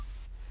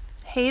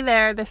Hey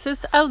there, this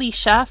is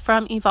Alicia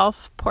from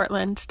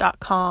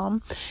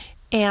evolveportland.com,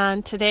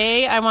 and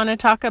today I want to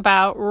talk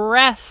about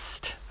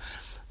rest,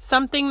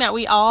 something that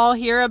we all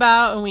hear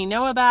about and we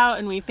know about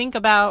and we think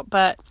about,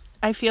 but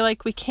I feel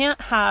like we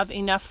can't have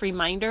enough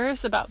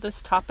reminders about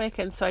this topic,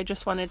 and so I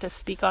just wanted to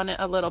speak on it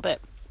a little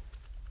bit.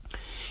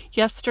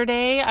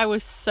 Yesterday, I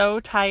was so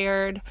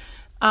tired.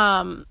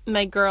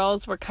 My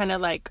girls were kind of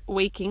like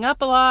waking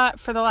up a lot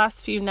for the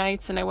last few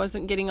nights, and I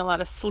wasn't getting a lot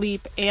of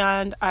sleep,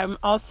 and I'm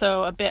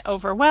also a bit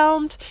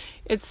overwhelmed.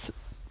 It's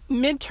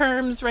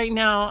midterms right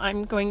now.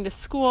 I'm going to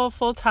school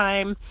full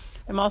time.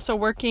 I'm also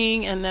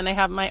working, and then I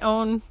have my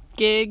own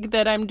gig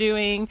that I'm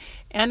doing,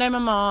 and I'm a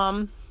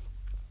mom,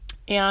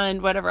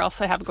 and whatever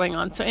else I have going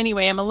on. So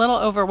anyway, I'm a little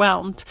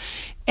overwhelmed.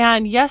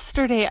 And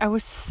yesterday I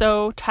was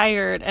so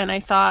tired, and I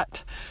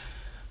thought,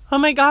 oh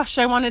my gosh,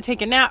 I want to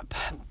take a nap,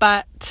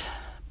 but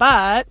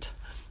I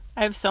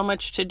have so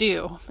much to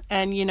do.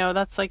 And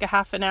that's like a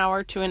half an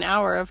hour to an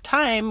hour of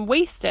time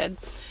wasted.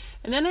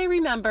 And then I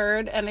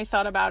remembered, and I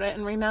thought about it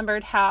and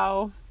remembered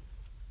how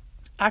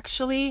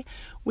actually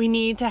we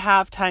need to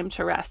have time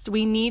to rest.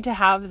 We need to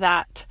have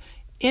that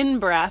in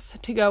breath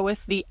to go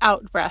with the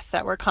out breath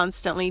that we're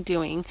constantly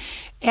doing.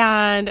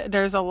 And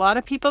there's a lot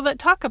of people that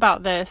talk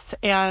about this.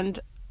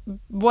 And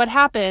what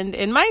happened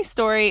in my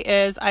story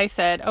is I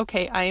said,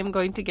 okay, I am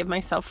going to give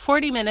myself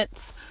 40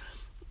 minutes.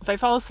 If I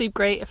fall asleep,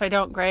 great. If I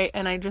don't, great.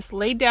 And I just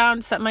laid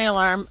down, set my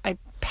alarm. I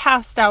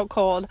passed out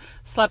cold,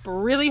 slept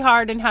really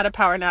hard and had a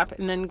power nap,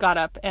 and then got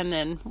up and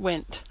then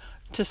went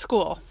to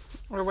school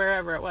or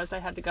wherever it was I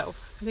had to go.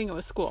 I think it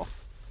was school.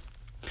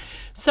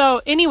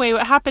 So anyway,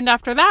 what happened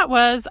after that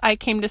was I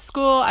came to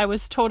school. I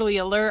was totally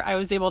alert. I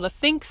was able to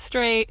think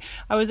straight.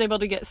 I was able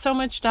to get so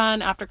much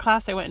done. After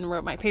class, I went and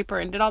wrote my paper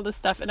and did all this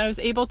stuff, and I was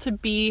able to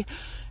be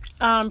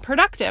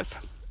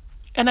productive.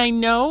 And I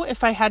know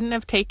if I hadn't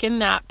have taken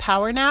that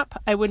power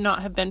nap, I would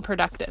not have been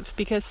productive,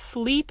 because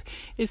sleep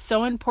is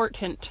so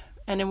important.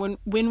 And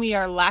when we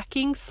are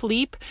lacking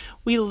sleep,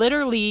 we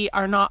literally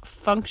are not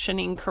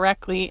functioning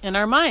correctly in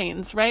our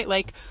minds, right?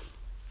 Like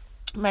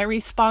my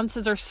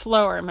responses are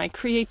slower. My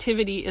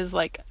creativity is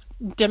like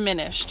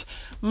diminished.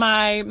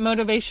 My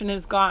motivation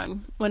is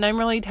gone. When I'm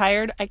really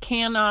tired, I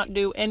cannot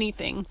do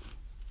anything.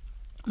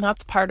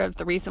 That's part of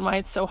the reason why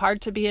it's so hard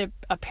to be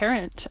a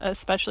parent,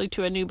 especially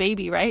to a new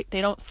baby, right?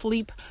 They don't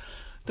sleep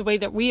the way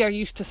that we are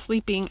used to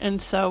sleeping. And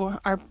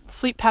so our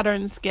sleep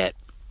patterns get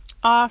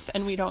off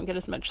and we don't get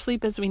as much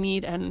sleep as we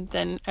need. And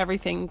then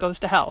everything goes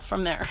to hell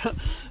from there.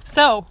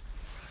 So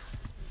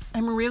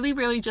I'm really,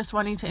 really just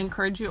wanting to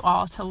encourage you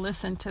all to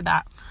listen to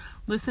that.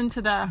 Listen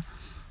to the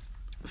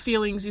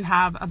feelings you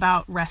have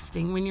about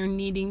resting when you're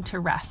needing to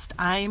rest.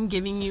 I am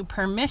giving you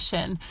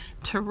permission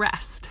to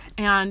rest.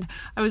 And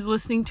I was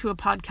listening to a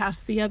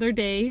podcast the other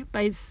day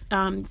by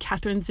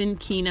Catherine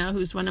Zinkina,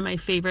 who's one of my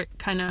favorite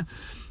kind of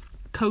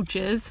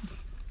coaches.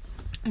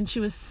 And she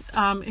was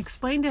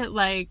explained it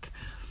like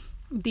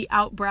the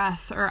out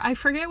breath, or I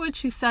forget what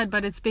she said,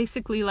 but it's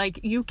basically like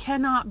you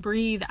cannot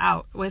breathe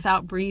out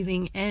without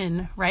breathing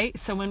in, right?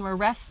 So when we're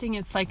resting,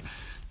 it's like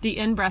the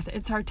in-breath.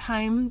 It's our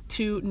time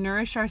to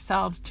nourish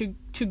ourselves, to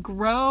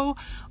grow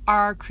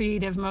our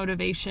creative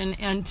motivation,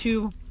 and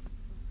to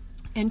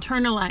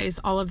internalize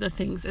all of the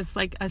things. It's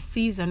like a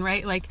season,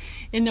 right? Like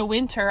in the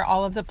winter,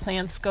 all of the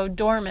plants go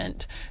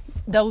dormant.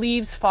 The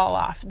leaves fall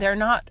off. They're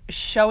not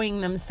showing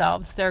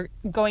themselves. They're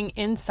going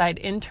inside,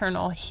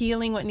 internal,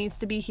 healing what needs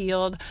to be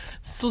healed,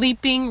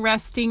 sleeping,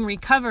 resting,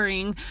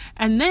 recovering.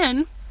 And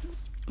then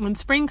when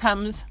spring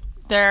comes,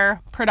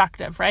 they're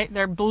productive, right?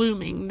 They're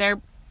blooming.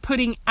 They're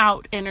putting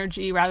out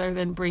energy rather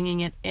than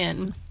bringing it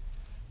in.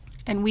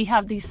 And we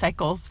have these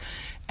cycles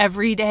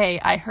every day.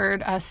 I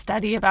heard a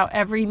study about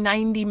every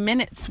 90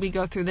 minutes we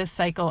go through this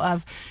cycle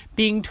of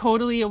being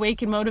totally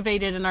awake and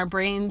motivated, in our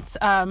brains,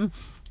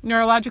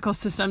 neurological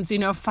systems,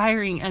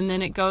 firing, and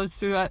then it goes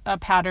through a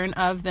pattern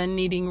of then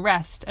needing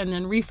rest, and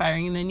then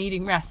refiring, and then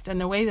needing rest. And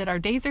the way that our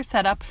days are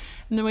set up,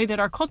 and the way that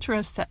our culture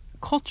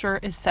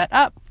is set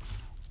up,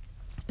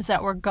 is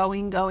that we're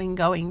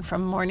going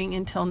from morning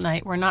until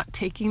night. We're not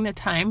taking the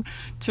time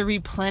to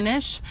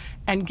replenish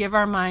and give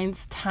our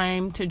minds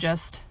time to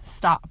just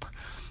stop.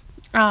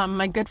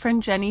 My good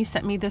friend Jenny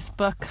sent me this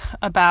book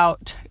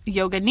about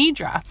Yoga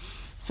Nidra.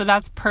 So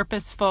that's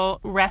purposeful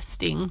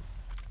resting.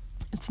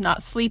 It's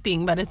not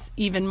sleeping, but it's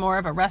even more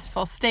of a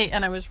restful state.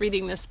 And I was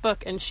reading this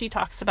book, and she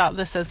talks about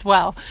this as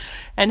well,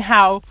 and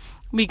how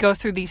we go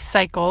through these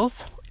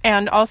cycles.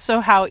 And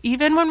also how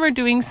even when we're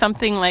doing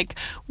something like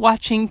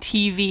watching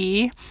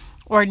TV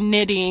or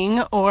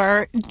knitting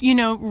or,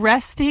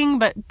 resting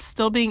but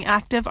still being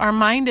active, our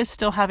mind is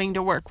still having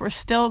to work. We're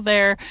still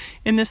there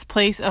in this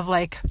place of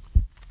like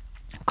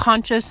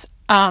conscious,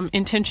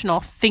 intentional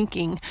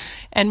thinking.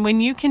 And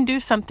when you can do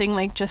something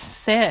like just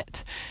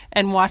sit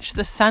and watch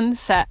the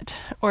sunset,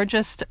 or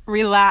just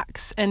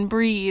relax and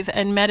breathe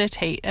and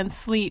meditate and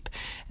sleep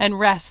and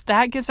rest,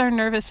 that gives our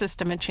nervous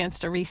system a chance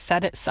to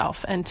reset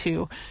itself and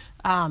to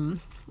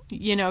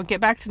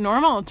get back to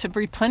normal, to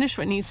replenish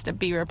what needs to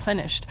be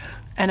replenished.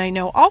 And I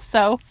know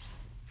also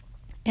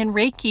In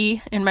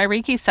Reiki, in my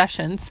Reiki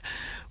sessions,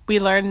 we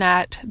learn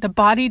that the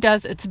body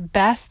does its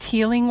best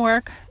healing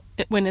work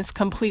when it's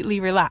completely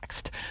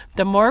relaxed.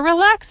 The more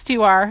relaxed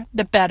you are,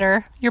 the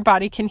better your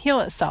body can heal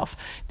itself.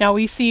 Now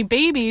we see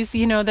babies,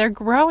 they're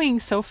growing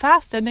so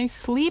fast and they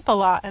sleep a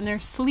lot, and they're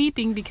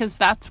sleeping because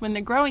that's when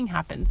the growing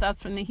happens.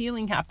 That's when the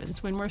healing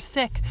happens. When we're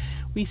sick,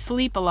 we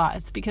sleep a lot.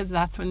 It's because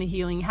that's when the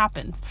healing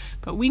happens.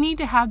 But we need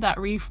to have that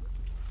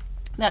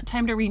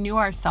time to renew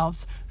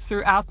ourselves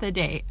throughout the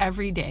day,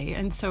 every day.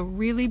 And so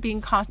really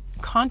being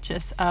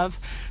conscious of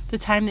the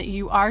time that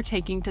you are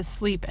taking to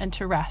sleep and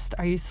to rest.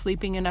 Are you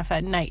sleeping enough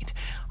at night?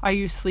 Are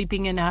you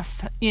sleeping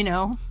enough,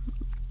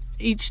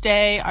 each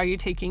day? Are you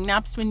taking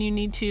naps when you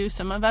need to?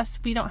 Some of us,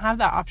 we don't have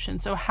that option.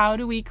 So how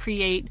do we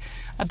create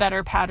a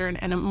better pattern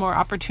and more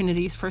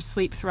opportunities for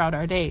sleep throughout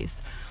our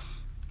days?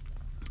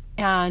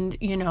 And,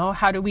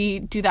 how do we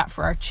do that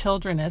for our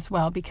children as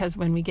well? Because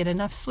when we get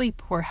enough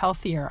sleep, we're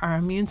healthier. Our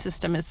immune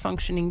system is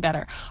functioning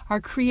better.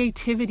 Our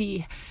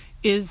creativity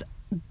is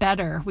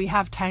better. We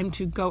have time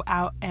to go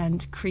out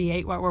and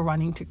create what we're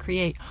wanting to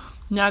create.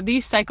 Now,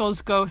 these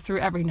cycles go through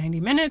every 90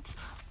 minutes,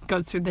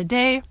 goes through the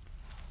day.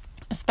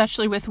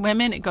 Especially with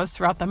women, it goes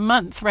throughout the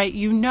month, right?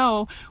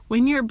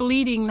 When you're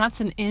bleeding,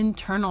 that's an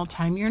internal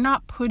time. You're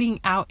not putting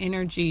out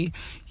energy.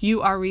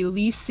 You are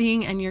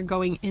releasing, and you're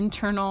going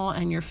internal,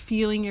 and you're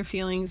feeling your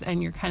feelings,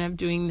 and you're kind of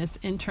doing this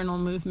internal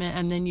movement.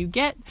 And then you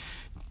get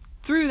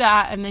through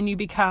that, and then you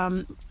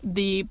become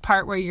the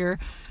part where you're,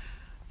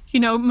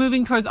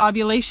 moving towards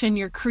ovulation.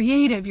 You're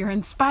creative, you're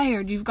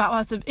inspired, you've got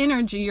lots of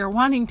energy, you're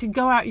wanting to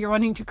go out, you're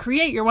wanting to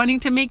create, you're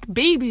wanting to make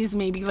babies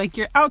maybe. Like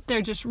you're out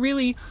there just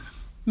really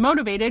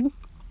motivated.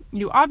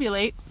 You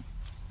ovulate,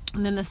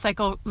 and then the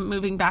cycle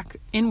moving back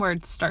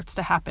inward starts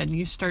to happen.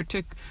 You start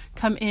to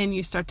come in,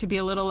 you start to be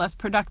a little less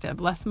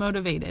productive, less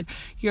motivated.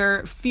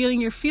 You're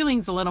feeling your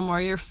feelings a little more.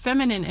 Your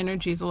feminine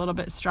energy is a little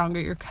bit stronger.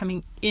 You're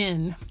coming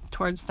in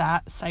towards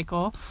that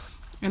cycle,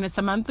 and it's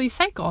a monthly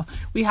cycle.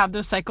 We have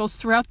those cycles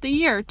throughout the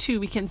year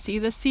too. We can see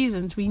the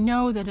seasons. We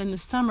know that in the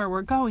summer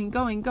we're going,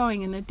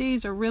 and the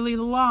days are really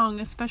long,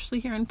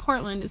 especially here in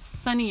Portland. It's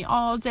sunny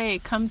all day.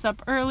 It comes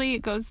up early,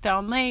 it goes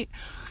down late.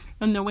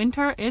 In the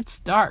winter, it's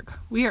dark.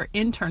 We are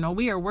internal.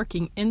 We are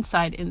working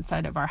inside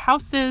of our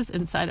houses,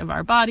 inside of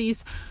our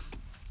bodies.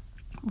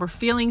 We're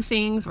feeling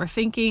things, we're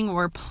thinking,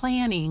 we're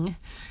planning,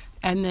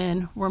 and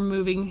then we're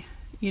moving,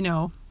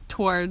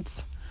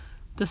 towards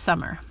the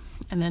summer.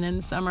 And then in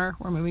the summer,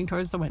 we're moving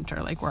towards the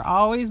winter. Like we're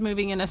always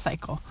moving in a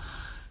cycle.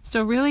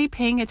 So really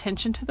paying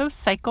attention to those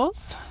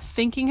cycles,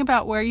 thinking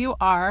about where you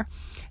are,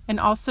 and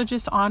also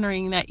just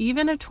honoring that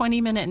even a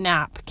 20-minute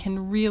nap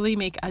can really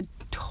make a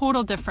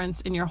total difference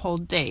in your whole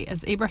day.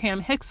 As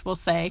Abraham Hicks will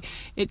say,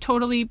 it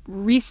totally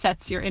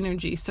resets your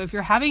energy. So if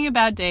you're having a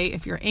bad day,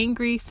 if you're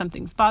angry,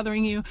 something's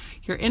bothering you,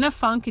 you're in a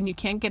funk and you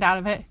can't get out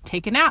of it,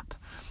 take a nap.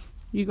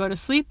 You go to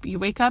sleep, you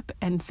wake up,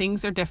 and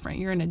things are different.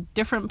 You're in a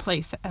different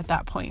place at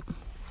that point.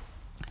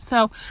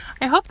 So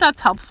I hope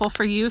that's helpful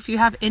for you. If you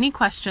have any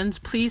questions,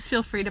 please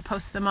feel free to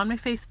post them on my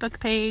Facebook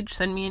page,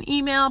 send me an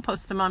email,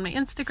 post them on my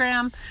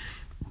Instagram.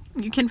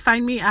 You can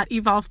find me at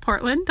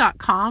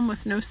evolveportland.com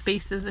with no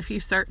spaces if you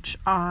search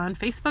on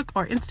Facebook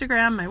or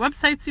Instagram. My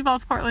website's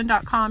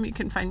evolveportland.com. You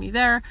can find me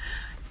there.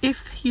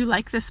 If you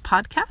like this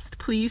podcast,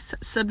 please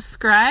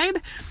subscribe.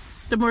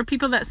 The more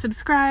people that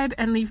subscribe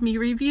and leave me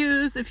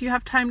reviews, if you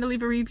have time to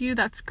leave a review,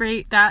 that's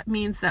great. That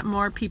means that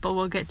more people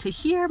will get to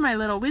hear my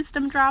little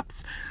wisdom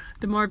drops.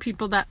 The more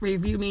people that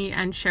review me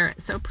and share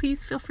it. So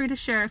please feel free to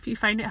share if you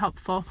find it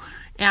helpful.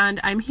 And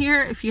I'm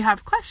here if you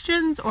have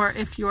questions, or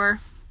if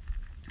you're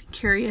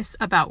curious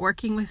about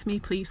working with me,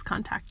 please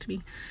contact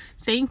me.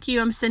 Thank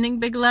you. I'm sending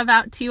big love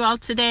out to you all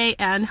today,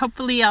 and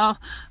hopefully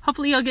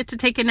you'll get to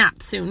take a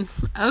nap soon.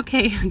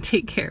 Okay,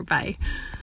 take care. Bye.